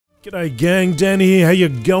G'day gang, Dan here, how you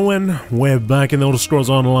going? We're back in the Elder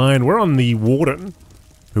Scrolls Online. We're on the Warden,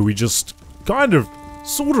 who we just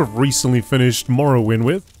sort of recently finished Morrowind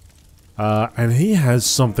with. And he has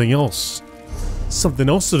something else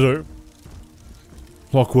to do.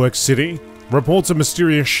 Clockwork City. Reports of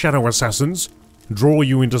mysterious shadow assassins draw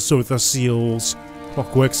you into Sotha Sil's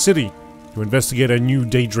Clockwork City to investigate a new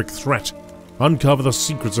Daedric threat. Uncover the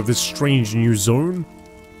secrets of this strange new zone.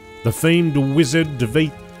 The famed wizard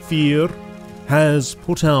Divayth Fyr has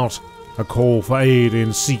put out a call for aid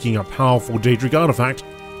in seeking a powerful Daedric artifact.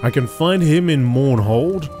 I can find him in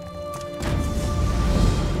Mournhold.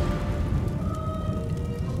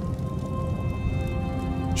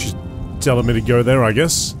 She's telling me to go there, I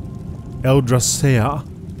guess. Eldrasea.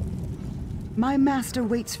 My master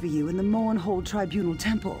waits for you in the Mournhold Tribunal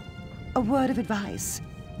Temple. A word of advice.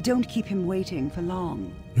 Don't keep him waiting for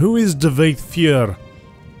long. Who is Divayth Fyr?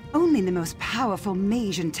 Only the most powerful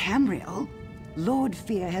mage in Tamriel. Lord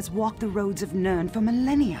Fyr has walked the roads of Nirn for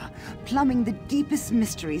millennia, plumbing the deepest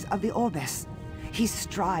mysteries of the Orbis. He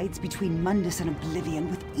strides between Mundus and Oblivion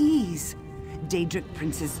with ease. Daedric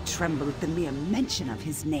princes tremble at the mere mention of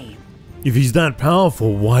his name. If he's that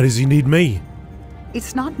powerful, why does he need me?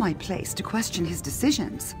 It's not my place to question his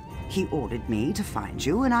decisions. He ordered me to find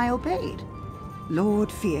you, and I obeyed. Lord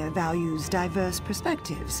Fyr values diverse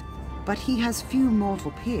perspectives, but he has few mortal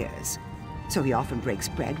peers, so he often breaks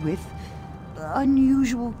bread with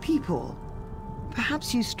unusual people.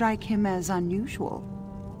 Perhaps you strike him as unusual.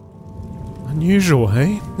 Unusual,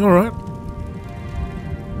 hey? Alright.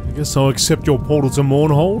 I guess I'll accept your portal to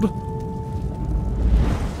Mournhold.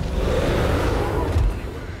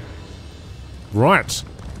 Right.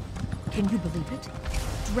 Can you believe it?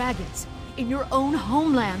 Dragons in your own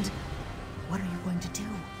homeland. What are you going to do?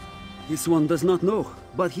 This one does not know,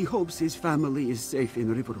 but he hopes his family is safe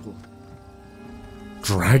in Riverhold.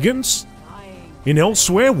 Dragons? In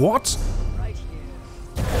elsewhere? What?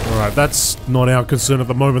 Alright, that's not our concern at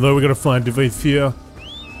the moment though. We're gonna find Divayth Fyr.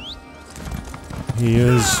 He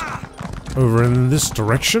is over in this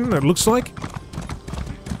direction, it looks like.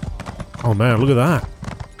 Oh man, look at that.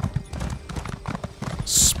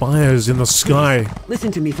 Spires in the sky.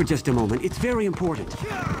 Listen to me for just a moment. It's very important.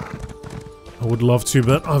 I would love to,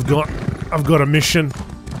 but I've got a mission.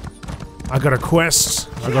 I got a quest.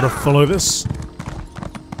 I gotta follow this.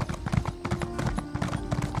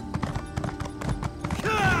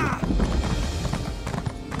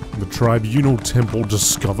 The Tribunal Temple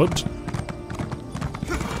discovered.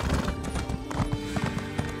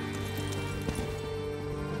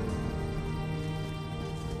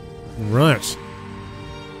 Right.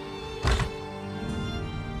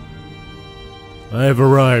 I have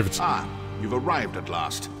arrived. Ah, you've arrived at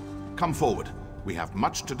last. Come forward. We have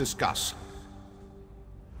much to discuss.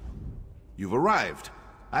 You've arrived.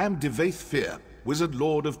 I am Divayth Fyr, Wizard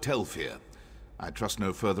Lord of Telfyr. I trust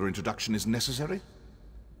no further introduction is necessary.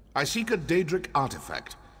 I seek a Daedric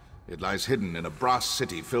artifact. It lies hidden in a brass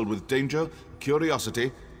city filled with danger,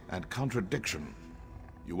 curiosity, and contradiction.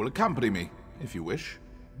 You will accompany me, if you wish.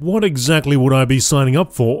 What exactly would I be signing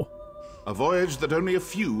up for? A voyage that only a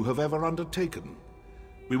few have ever undertaken.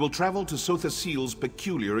 We will travel to Sotha Sil's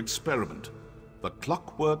peculiar experiment, the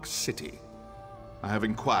Clockwork City. I have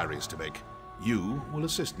inquiries to make. You will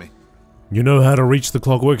assist me. You know how to reach the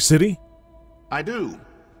Clockwork City? I do.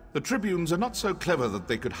 The Tribunes are not so clever that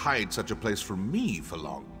they could hide such a place from me for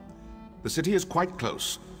long. The city is quite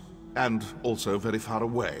close, and also very far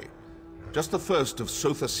away. Just the first of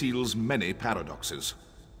Sotha Sil's many paradoxes.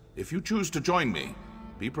 If you choose to join me,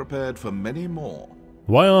 be prepared for many more.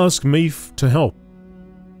 Why ask me to help?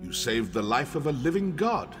 You saved the life of a living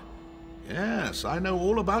god. Yes, I know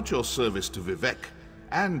all about your service to Vivec,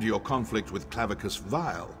 and your conflict with Clavicus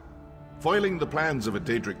Vile. Foiling the plans of a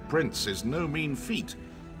Daedric prince is no mean feat.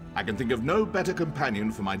 I can think of no better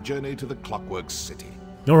companion for my journey to the Clockwork City.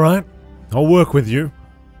 Alright, I'll work with you.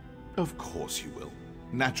 Of course you will.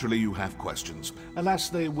 Naturally you have questions. Alas,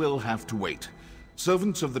 they will have to wait.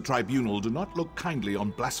 Servants of the Tribunal do not look kindly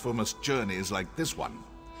on blasphemous journeys like this one.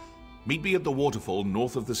 Meet me at the waterfall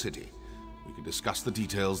north of the city. We can discuss the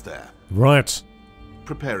details there. Right.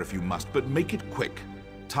 Prepare if you must, but make it quick.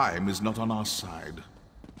 Time is not on our side.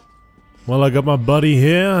 Well, I got my buddy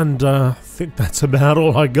here, and I think that's about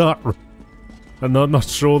all I got. I'm not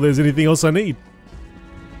sure there's anything else I need.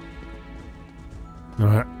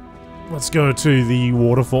 Alright, let's go to the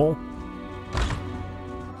waterfall.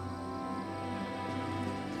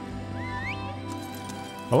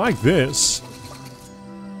 I like this.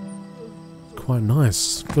 Quite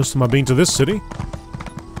nice. First time I've been to this city.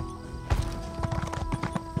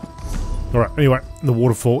 Alright, anyway, the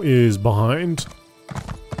waterfall is behind.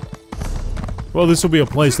 Well, this will be a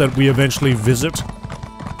place that we eventually visit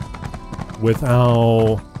with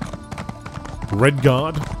our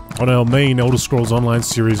Redguard on our main Elder Scrolls Online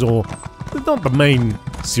series, or not the main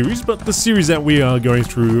series, but the series that we are going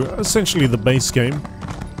through, essentially the base game.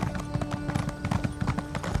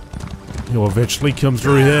 You'll eventually come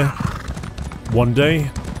through here. One day.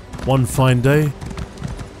 One fine day.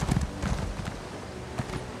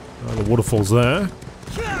 The waterfall's there.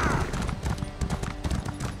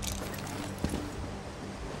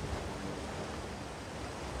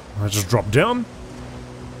 I just drop down.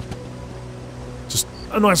 Just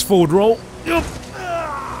a nice forward roll. Yep.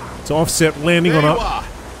 To offset landing there on you are.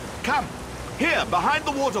 Come, here, behind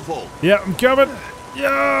the waterfall. Yeah, I'm covered.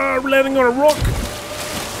 Yeah, landing on a rock.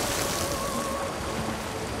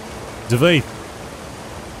 Divayth.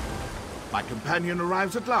 My companion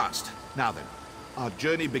arrives at last. Now then, our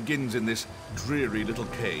journey begins in this dreary little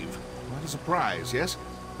cave. Quite a surprise, yes?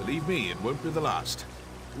 Believe me, it won't be the last.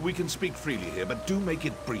 We can speak freely here, but do make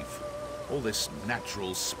it brief. All this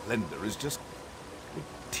natural splendor is just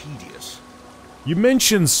tedious. You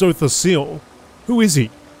mentioned Sotha Sil. Who is he?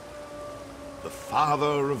 The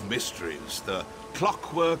father of mysteries, the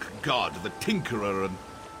clockwork god, the tinkerer, and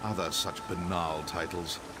other such banal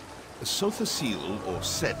titles. Sotha Sil, or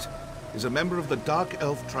Set, is a member of the Dark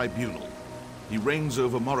Elf Tribunal. He reigns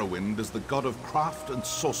over Morrowind as the god of craft and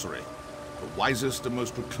sorcery, the wisest and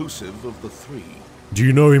most reclusive of the three. Do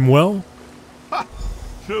you know him well? Ha!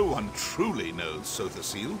 No one truly knows Sotha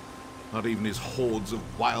Sil, not even his hordes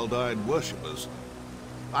of wild-eyed worshippers.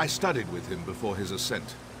 I studied with him before his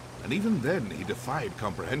ascent, and even then he defied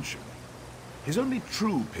comprehension. His only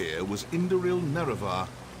true peer was Indoril Nerevar.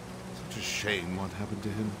 Such a shame what happened to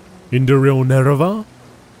him. Indoril Nerevar?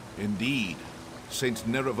 Indeed. Saint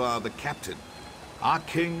Nerevar the Captain, our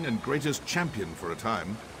king and greatest champion for a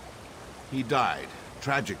time. He died,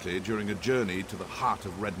 tragically, during a journey to the heart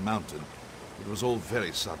of Red Mountain. It was all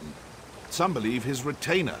very sudden. Some believe his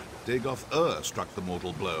retainer, Divayth Fyr, struck the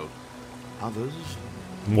mortal blow. Others...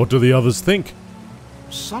 What do the others think?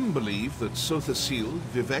 Some believe that Sotha Sil,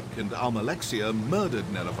 Vivek, and Almalexia murdered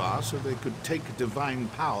Nerevar so they could take divine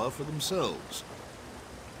power for themselves.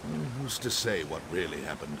 Who's to say what really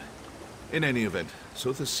happened? In any event,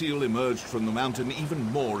 Sotha Sil emerged from the mountain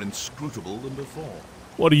even more inscrutable than before.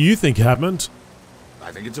 What do you think happened?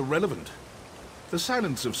 I think it's irrelevant. The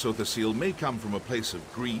silence of Sotha Sil may come from a place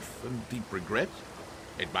of grief and deep regret.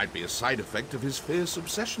 It might be a side effect of his fierce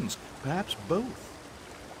obsessions, perhaps both.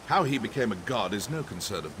 How he became a god is no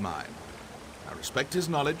concern of mine. I respect his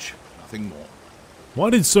knowledge, nothing more. Why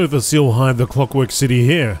did Sotha Sil hide the Clockwork City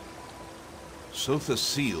here? Sotha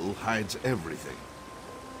Sil hides everything.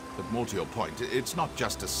 But more to your point, it's not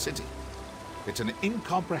just a city. It's an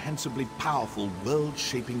incomprehensibly powerful,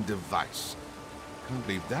 world-shaping device. Can't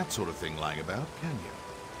leave that sort of thing lying about, can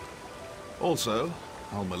you? Also,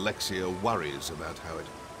 Almalexia worries about how it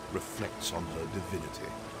reflects on her divinity.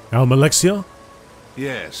 Almalexia?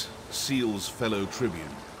 Yes, Sil's fellow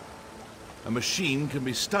tribune. A machine can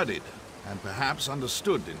be studied, and perhaps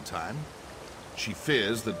understood in time. She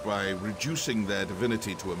fears that by reducing their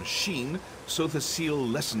divinity to a machine, Sotha Sil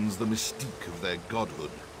lessens the mystique of their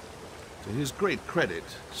godhood. To his great credit,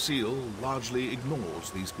 Sil largely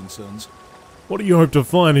ignores these concerns. What do you hope to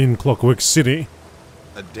find in Clockwork City?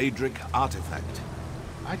 A Daedric artifact.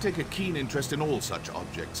 I take a keen interest in all such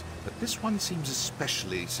objects, but this one seems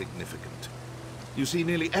especially significant. You see,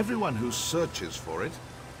 nearly everyone who searches for it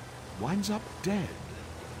winds up dead.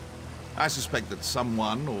 I suspect that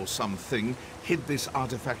someone or something hid this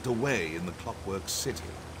artifact away in the Clockwork City.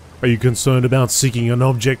 Are you concerned about seeking an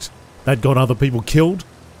object that got other people killed?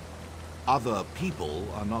 Other people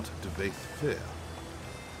are not Divayth Fyr.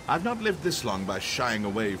 I've not lived this long by shying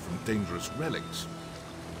away from dangerous relics.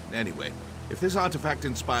 Anyway, if this artifact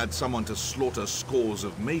inspired someone to slaughter scores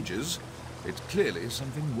of mages, it's clearly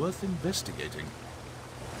something worth investigating.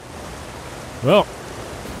 Well,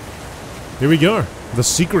 here we go. The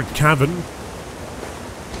secret cavern.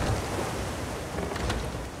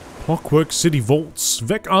 Clockwork City vaults.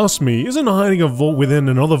 Vec asked me, isn't hiding a vault within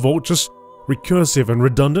another vault just recursive and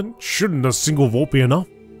redundant? Shouldn't a single vault be enough?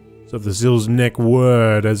 Sotha Sil's neck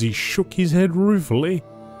whirred as he shook his head ruefully.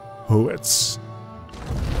 Hoets.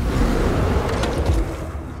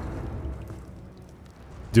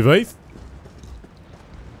 Divayth?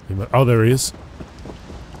 Oh, there he is.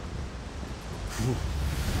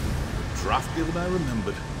 Draftier than I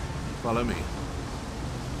remembered. Follow me.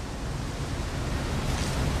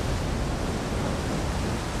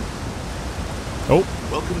 Oh.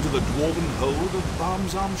 Welcome to the dwarven hold of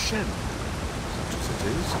Barm's Arm Shen. Such as it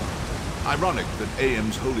is. Ironic that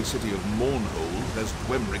AM's holy city of Mournhold has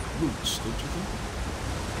Dwemer roots, don't you think?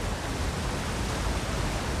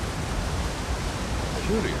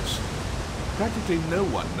 Curious. Practically no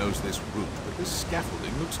one knows this route, but this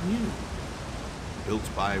scaffolding looks new.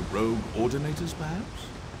 Built by rogue ordinators, perhaps?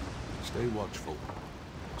 Stay watchful.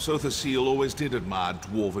 Sotha Sil always did admire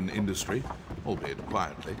dwarven industry, albeit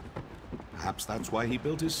quietly. Perhaps that's why he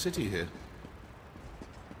built his city here.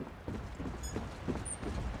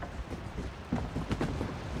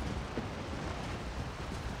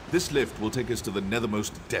 This lift will take us to the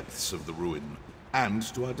nethermost depths of the ruin, and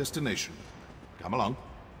to our destination. Come along.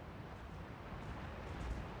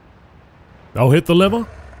 I'll hit the lever.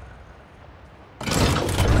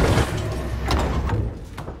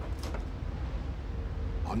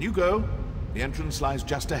 On you go. The entrance lies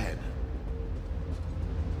just ahead.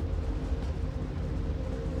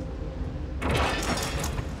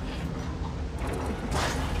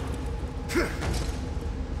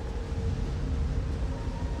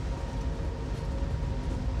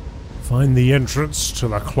 Find the entrance to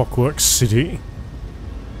the Clockwork City.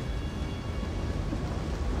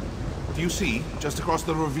 Do you see, just across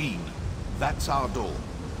the ravine? That's our door.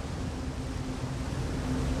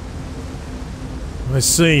 I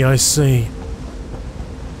see, I see.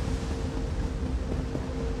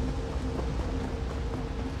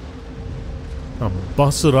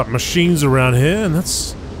 Busted up machines around here, and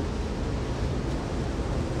that's...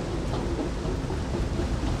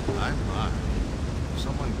 My.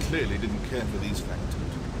 Someone clearly didn't care for these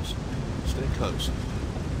factories. Stay close.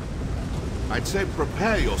 I'd say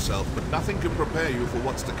prepare yourself, but nothing can prepare you for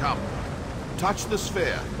what's to come. Touch the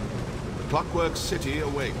sphere. The Clockwork City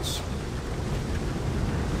awaits.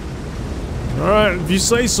 Alright, if you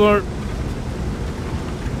say so.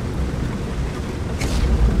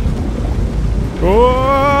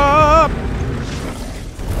 Oh!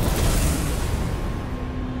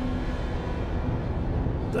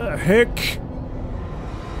 The heck?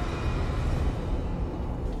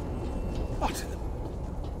 What?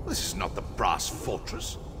 This is not the brass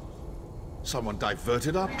fortress. Someone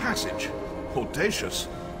diverted our passage. Audacious,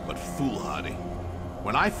 but foolhardy.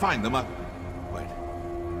 When I find them, wait.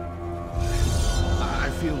 I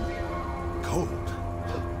feel cold.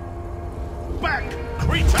 Back,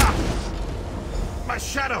 creature! My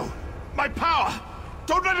shadow! My power!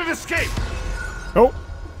 Don't let it escape! Oh.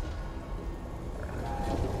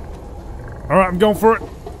 Alright, I'm going for it.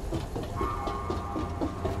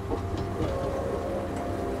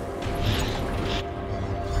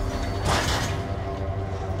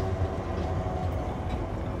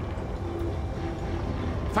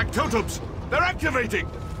 Factotums! They're activating!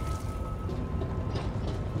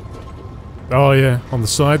 Oh yeah, on the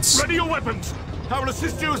sides. Ready your weapons! I will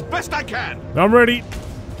assist you as best I can! I'm ready.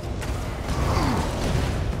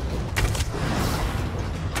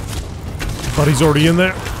 But he's already in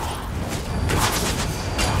there.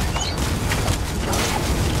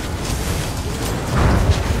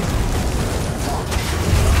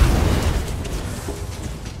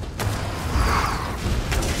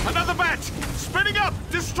 Another batch! Spinning up!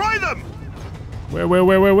 Destroy them!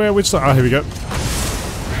 Where? Which side? Oh, here we go.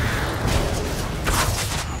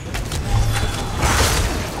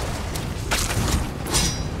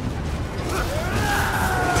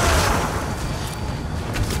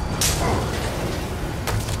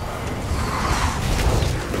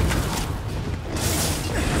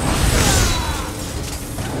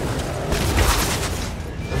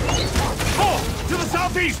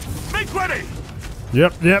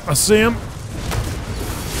 Yep, I see him.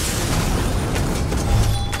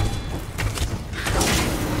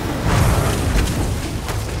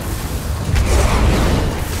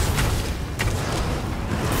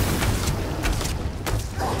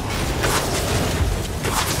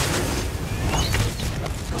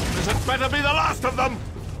 This had better be the last of them!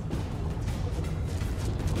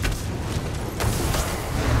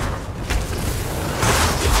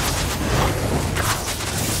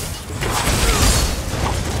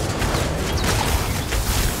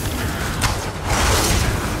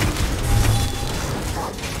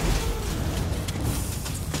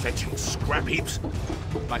 Scrap heaps.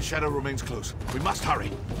 My shadow remains close. We must hurry.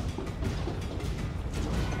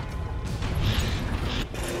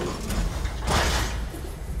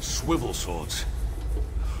 Swivel swords.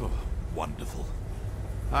 Oh, wonderful.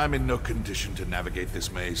 I'm in no condition to navigate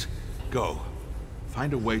this maze. Go.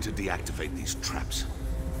 Find a way to deactivate these traps.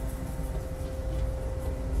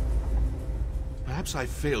 Perhaps I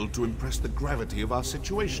failed to impress the gravity of our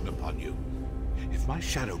situation upon you. If my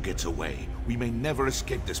shadow gets away, we may never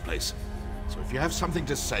escape this place. So if you have something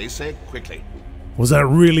to say, say it quickly. Was that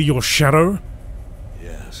really your shadow?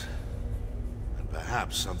 Yes.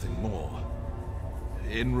 perhaps something more.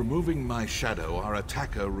 In removing my shadow, our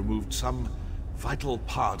attacker removed some vital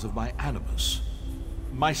part of my animus.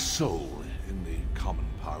 My soul, in the common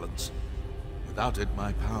parlance. Without it,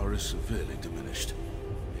 my power is severely diminished.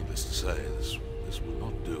 Needless to say, this will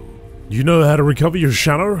not do. You know how to recover your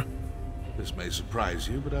shadow? This may surprise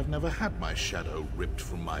you, but I've never had my shadow ripped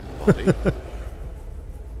from my body.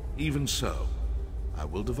 Even so, I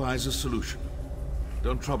will devise a solution.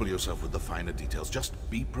 Don't trouble yourself with the finer details, just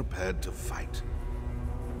be prepared to fight.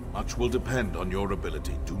 Much will depend on your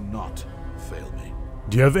ability. Do not fail me.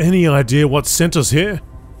 Do you have any idea what sent us here?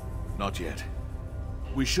 Not yet.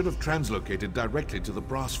 We should have translocated directly to the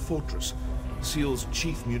Brass Fortress, Sil's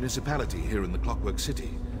chief municipality here in the Clockwork City.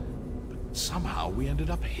 But somehow we ended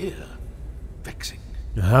up here. Vexing.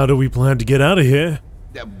 How do we plan to get out of here?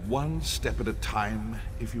 One step at a time,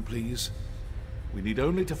 if you please. We need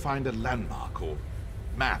only to find a landmark or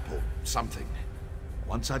map or something.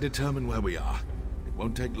 Once I determine where we are, it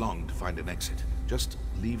won't take long to find an exit. Just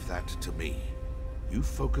leave that to me. You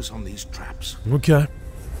focus on these traps. Okay.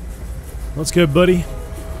 Let's go, buddy.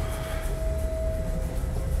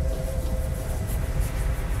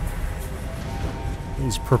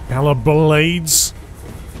 These propeller blades.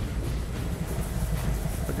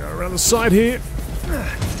 I go around the side here.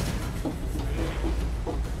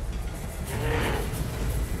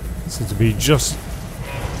 Seems to be just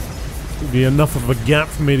be enough of a gap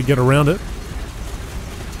for me to get around it.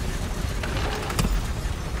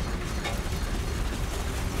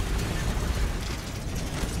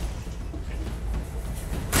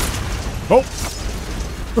 Oh!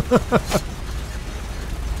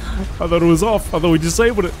 I thought it was off. I thought we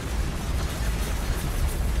disabled it.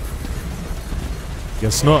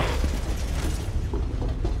 Guess not.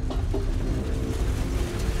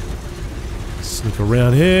 Sneak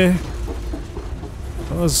around here.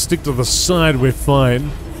 Let's stick to the side, we're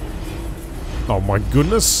fine. Oh my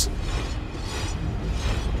goodness.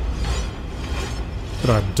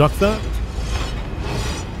 Did I duck that?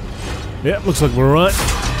 Yeah, looks like we're right.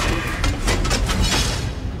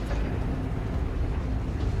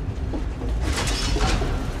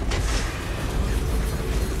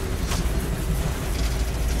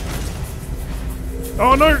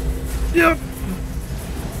 Oh no! Yep!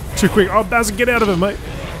 Too quick. Oh, Baz, get out of it, mate.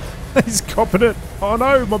 He's copping it. Oh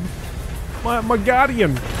no, my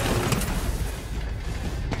guardian.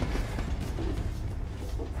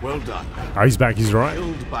 Well done. Oh, he's back, he's right.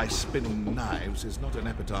 Killed by spinning knives is not an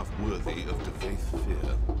epitaph worthy of Divayth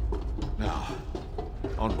Fyr. Now,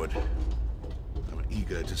 onward. I'm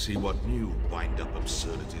eager to see what new wind-up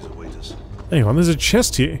absurdities await us. Hang on, there's a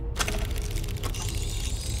chest here.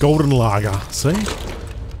 Golden lager, see?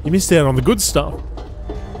 You missed out on the good stuff.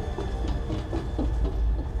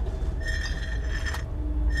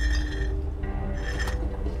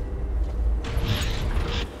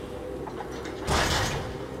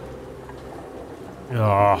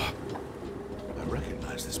 Ah. I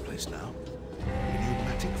recognize this place now. A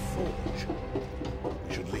pneumatic forge.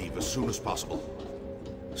 We should leave as soon as possible.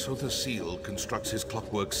 Sotha Sil constructs his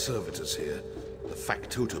clockwork servitors here, the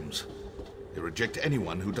factotums. They reject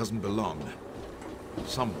anyone who doesn't belong.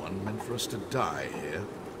 Someone meant for us to die here.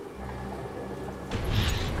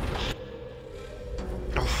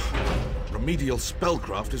 Remedial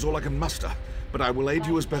spellcraft is all I can muster, but I will aid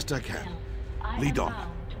you as best I can. Lead on.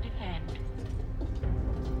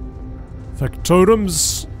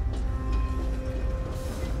 Factotums.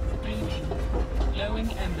 Glowing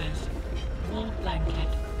embers. Wall blanket.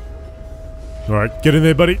 Alright, get in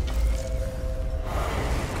there, buddy.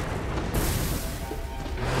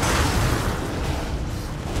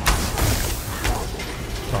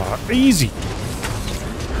 Easy.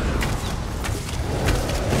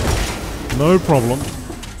 No problem.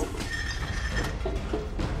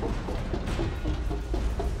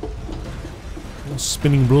 More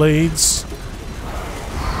spinning blades.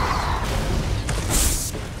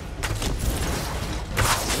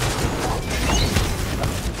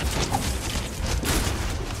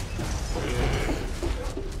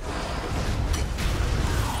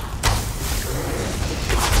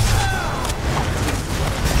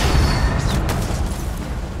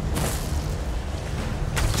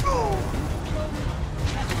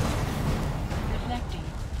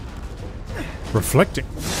 Reflecting.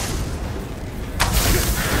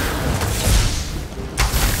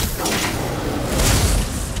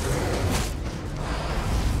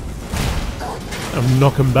 I'm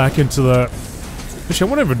knocking back into the... Actually, I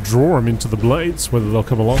won't ever draw them into the blades, whether they'll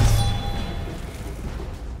come along.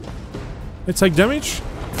 They take damage?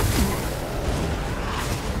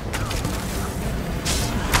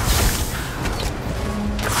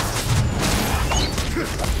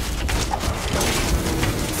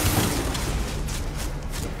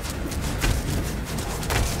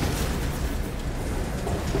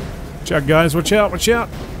 Watch out, guys. Watch out. Watch out.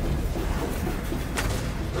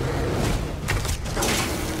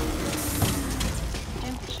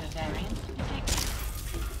 Temperature variance detected.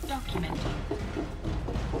 Documenting.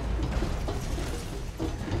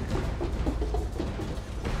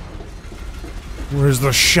 Where's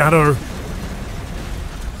the shadow?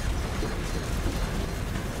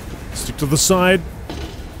 Stick to the side.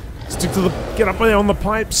 Stick to the... Get up there on the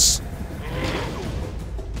pipes.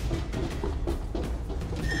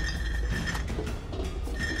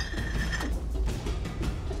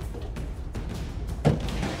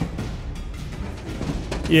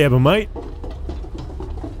 Yeah, but mate.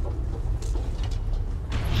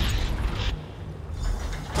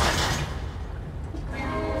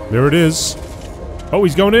 There it is. Oh,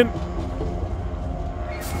 he's going in.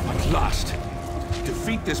 At last.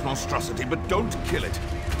 Defeat this monstrosity, but don't kill it.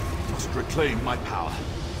 Must reclaim my power.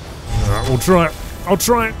 Alright, we'll try it. I'll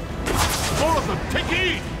try it. More of them! Take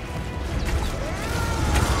heed!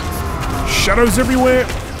 Shadows everywhere.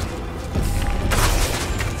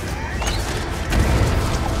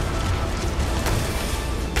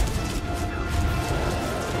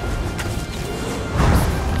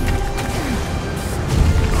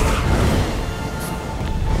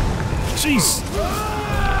 Jeez.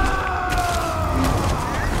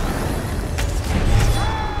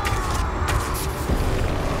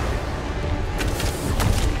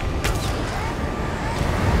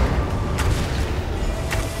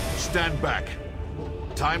 Stand back.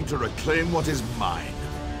 Time to reclaim what is mine.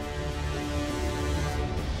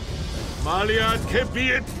 Maliad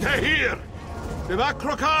kepiet tehir!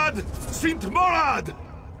 Devakrokad sint morad!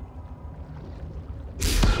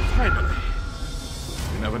 Finally.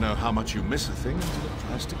 You never know how much you miss a thing until it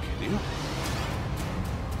tries to kill you.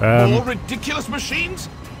 More ridiculous machines?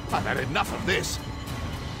 I've had enough of this.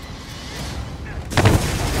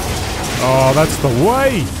 Oh, that's the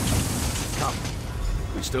way. Come.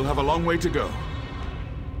 We still have a long way to go.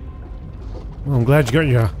 Well, I'm glad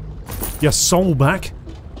you got your soul back.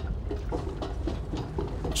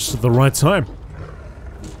 Just at the right time.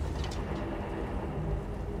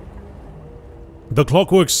 The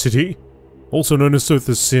Clockwork City, also known as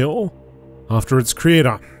Sotha Sil, after its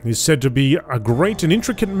creator, is said to be a great and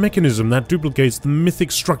intricate mechanism that duplicates the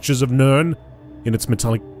mythic structures of Nirn in its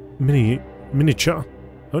metallic miniature.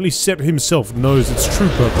 Only Set himself knows its true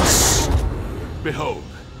purpose. Behold,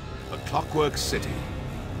 a Clockwork City.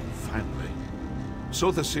 Finally.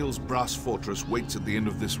 Sotha Sil's brass fortress waits at the end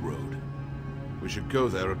of this road. We should go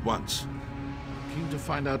there at once. Keen to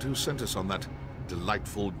find out who sent us on that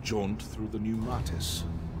delightful jaunt through the new Martis.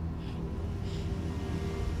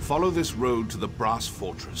 Follow this road to the brass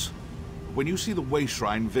fortress. When you see the way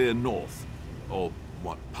shrine, veer north, or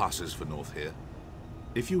what passes for north here.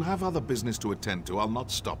 If you have other business to attend to, I'll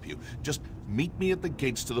not stop you. Just meet me at the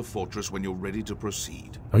gates to the fortress when you're ready to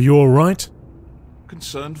proceed. Are you alright?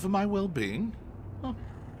 Concerned for my well-being? Oh,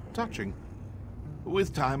 touching.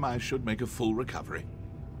 With time, I should make a full recovery.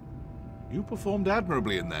 You performed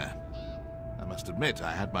admirably in there. I must admit,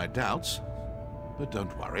 I had my doubts. But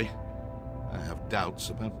don't worry. I have doubts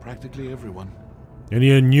about practically everyone.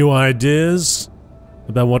 Any new ideas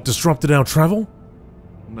about what disrupted our travel?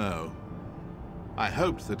 No. I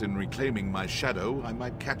hoped that in reclaiming my shadow, I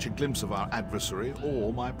might catch a glimpse of our adversary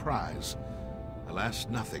or my prize. Alas,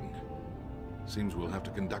 nothing. Seems we'll have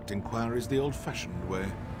to conduct inquiries the old-fashioned way.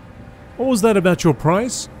 What was that about your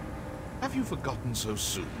prize? Have you forgotten so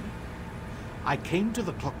soon? I came to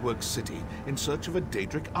the Clockwork City in search of a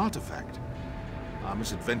Daedric artifact. Our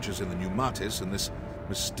misadventures in the New Martis and this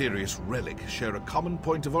mysterious relic share a common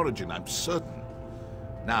point of origin, I'm certain.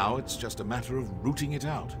 Now it's just a matter of rooting it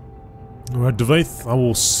out. Alright, Divayth, I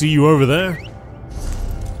will see you over there.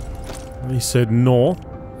 He said north,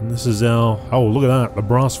 and this is our... Oh, look at that, the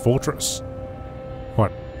brass fortress.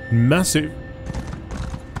 Quite massive.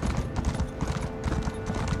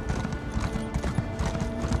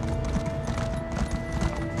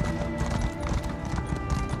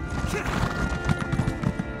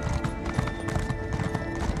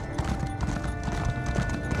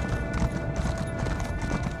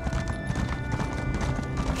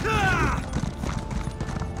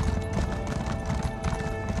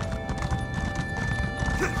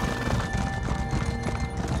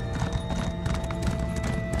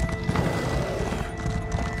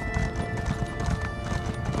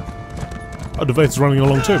 Oh, Divayth's running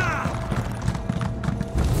along too.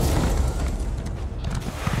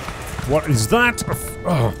 What is that?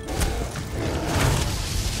 Oh.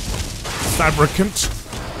 Fabricant.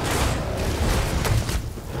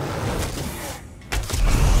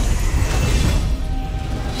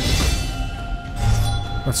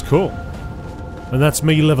 That's cool. And that's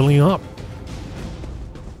me leveling up.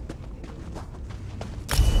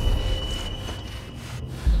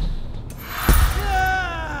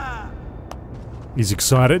 He's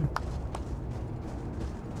excited.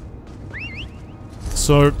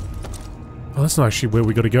 So, oh, that's not actually where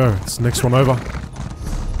we gotta go. It's the next one over.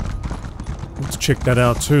 Let's check that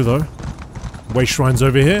out too, though. Way Shrine's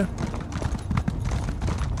over here.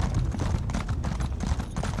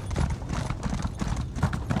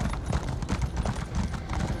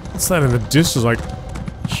 What's that in the distance? Like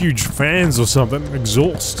huge fans or something?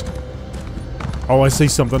 Exhaust. Oh, I see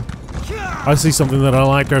something. I see something that I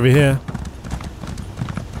like over here.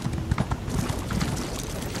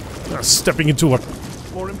 Stepping into a...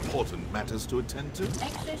 More important matters to attend to.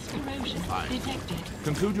 Excess corrosion detected.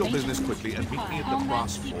 Conclude your business quickly and meet me at the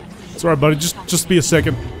brass fort. It's alright, buddy. Just be a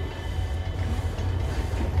second.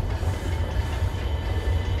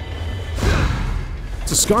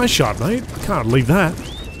 It's a sky shot, mate. Can't leave that.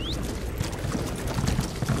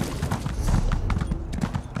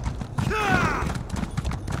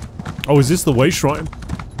 Oh, is this the way shrine?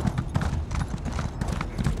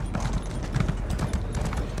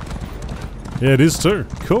 Yeah, it is too.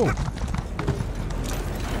 Cool.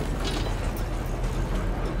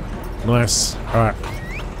 Nice. Alright.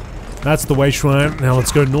 That's the way shrine. Now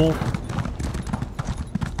let's go north.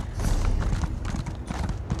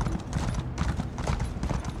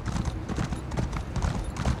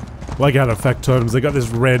 Like artifact totems, they got this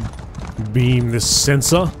red beam, this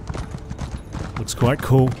sensor. Looks quite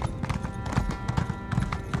cool.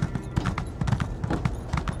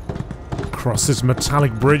 Across this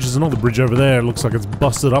metallic bridge. There's another bridge over there. It looks like it's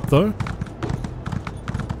busted up though.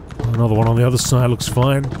 Another one on the other side looks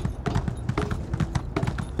fine.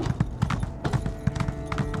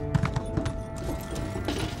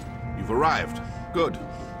 You've arrived. Good.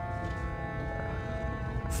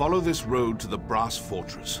 Follow this road to the brass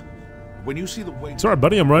fortress. When you see the way... It's alright,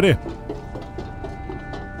 buddy. I'm right here.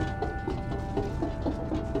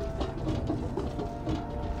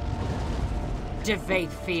 Divayth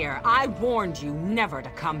Fyr, I warned you never to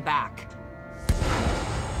come back.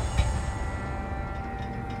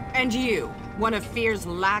 And you, one of Fyr's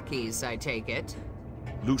lackeys, I take it?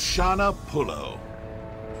 Luciana Pullo.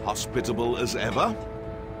 Hospitable as ever?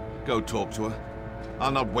 Go talk to her.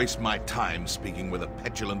 I'll not waste my time speaking with a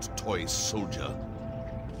petulant toy soldier.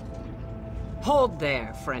 Hold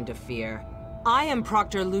there, friend of Fyr. I am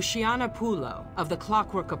Proctor Luciana Pullo of the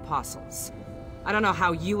Clockwork Apostles. I don't know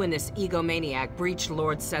how you and this egomaniac breached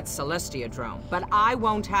Lord Set's Celestiadrome, but I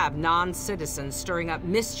won't have non-citizens stirring up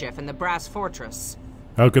mischief in the Brass Fortress.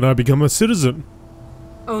 How can I become a citizen?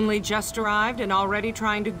 Only just arrived and already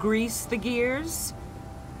trying to grease the gears?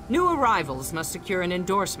 New arrivals must secure an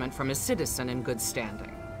endorsement from a citizen in good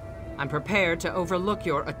standing. I'm prepared to overlook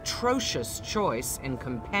your atrocious choice in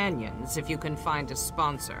companions if you can find a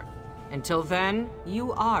sponsor. Until then,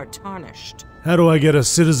 you are tarnished. How do I get a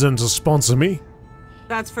citizen to sponsor me?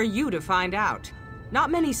 That's for you to find out.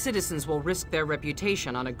 Not many citizens will risk their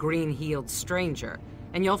reputation on a green-heeled stranger,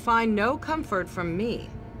 and you'll find no comfort from me.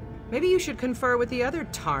 Maybe you should confer with the other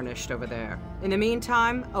tarnished over there. In the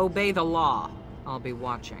meantime, obey the law. I'll be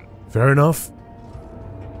watching. Fair enough.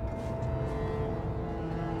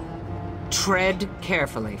 Tread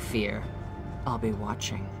carefully, Fyr. I'll be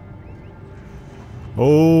watching.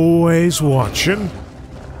 Always watching.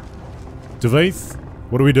 Divayth,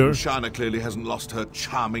 what do we do? Luciana clearly hasn't lost her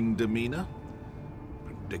charming demeanor.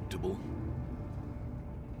 Predictable.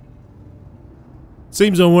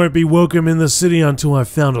 Seems I won't be welcome in the city until I've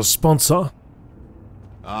found a sponsor.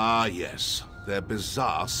 Ah, yes. Their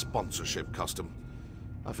bizarre sponsorship custom.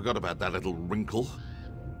 I forgot about that little wrinkle.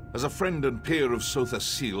 As a friend and peer of Sotha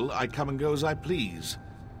Sil, I come and go as I please.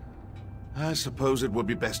 I suppose it would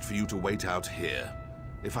be best for you to wait out here.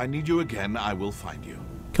 If I need you again, I will find you.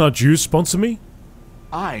 Can't you sponsor me?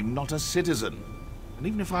 I'm not a citizen. And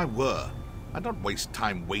even if I were, I'd not waste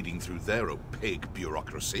time wading through their opaque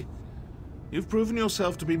bureaucracy. You've proven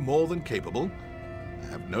yourself to be more than capable. I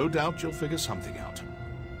have no doubt you'll figure something out.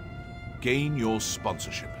 Gain your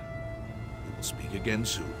sponsorship. We will speak again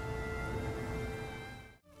soon.